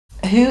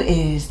Who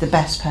is the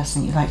best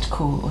person you like to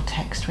call or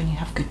text when you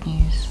have good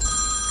news?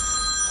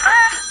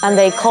 And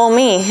they call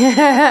me.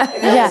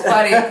 Yeah.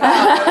 Funny.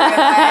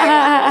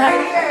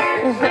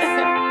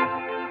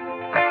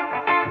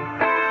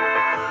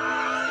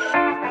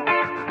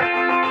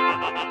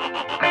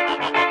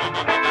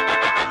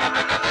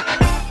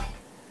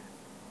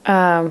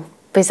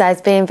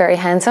 Besides being very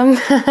handsome,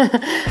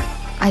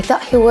 I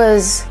thought he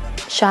was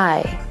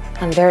shy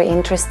and very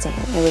interesting.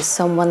 It was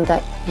someone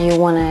that you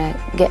want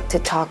to get to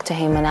talk to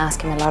him and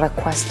ask him a lot of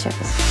questions.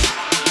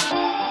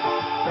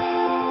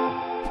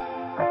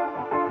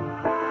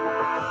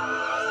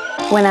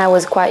 When I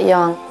was quite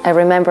young, I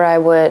remember I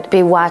would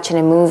be watching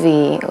a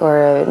movie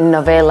or a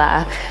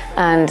novella,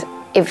 and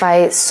if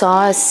I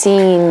saw a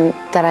scene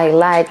that I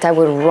liked, I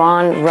would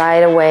run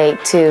right away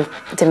to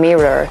the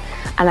mirror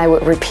and I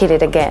would repeat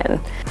it again.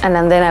 And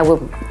then I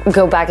would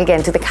go back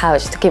again to the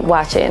couch to keep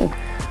watching.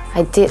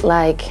 I did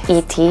like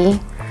E.T.,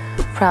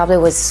 probably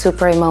was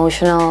super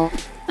emotional,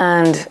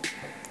 and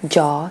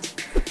Jaws.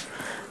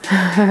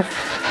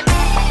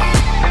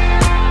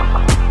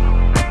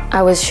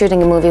 I was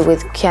shooting a movie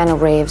with Keanu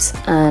Reeves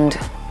and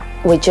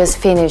we just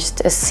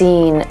finished a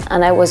scene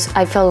and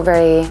I felt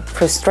very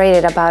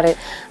frustrated about it,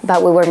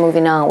 but we were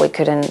moving on, we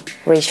couldn't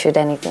reshoot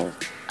anything.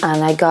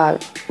 And I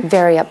got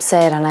very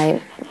upset and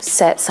I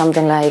said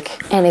something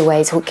like,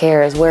 anyways, who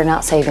cares, we're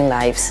not saving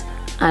lives.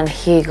 And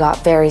he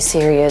got very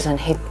serious and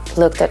he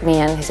looked at me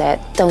and he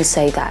said, don't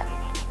say that.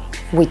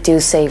 We do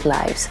save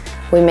lives.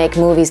 We make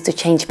movies to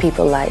change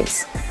people's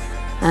lives.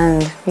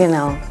 And, you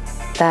know,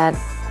 that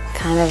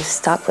kind of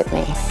stuck with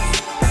me.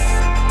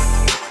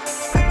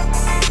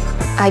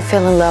 I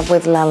fell in love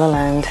with La La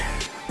Land.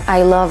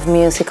 I love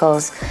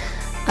musicals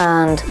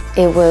and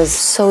it was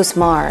so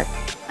smart.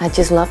 I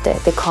just loved it.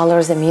 The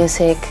colors, the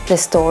music, the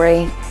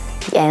story,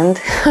 the end,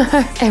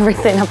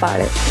 everything about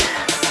it.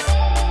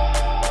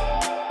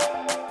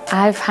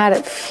 I've had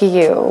a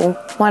few.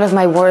 One of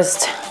my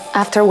worst,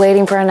 after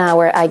waiting for an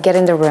hour, I get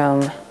in the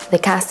room. The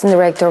casting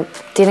director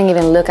didn't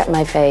even look at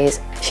my face.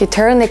 She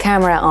turned the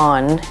camera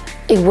on.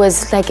 It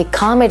was like a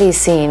comedy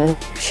scene.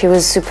 She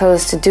was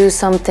supposed to do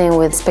something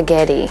with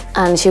spaghetti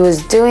and she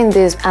was doing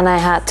this and I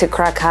had to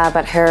crack up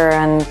at her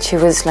and she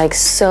was like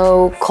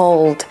so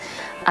cold.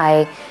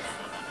 I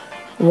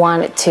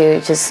wanted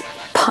to just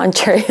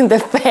punch her in the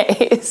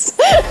face.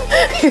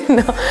 You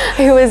know,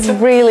 it was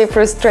really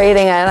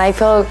frustrating and I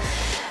felt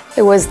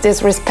it was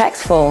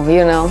disrespectful,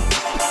 you know.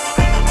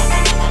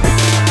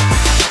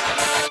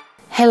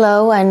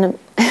 Hello, and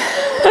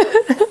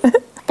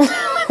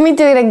let me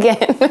do it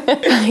again.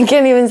 I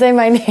can't even say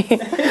my name.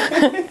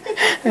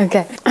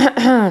 Okay.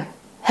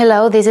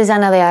 Hello, this is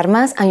Ana de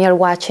Armas, and you're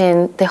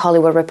watching The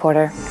Hollywood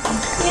Reporter.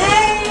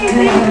 Yay!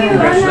 Thank you,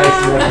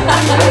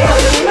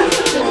 Ana.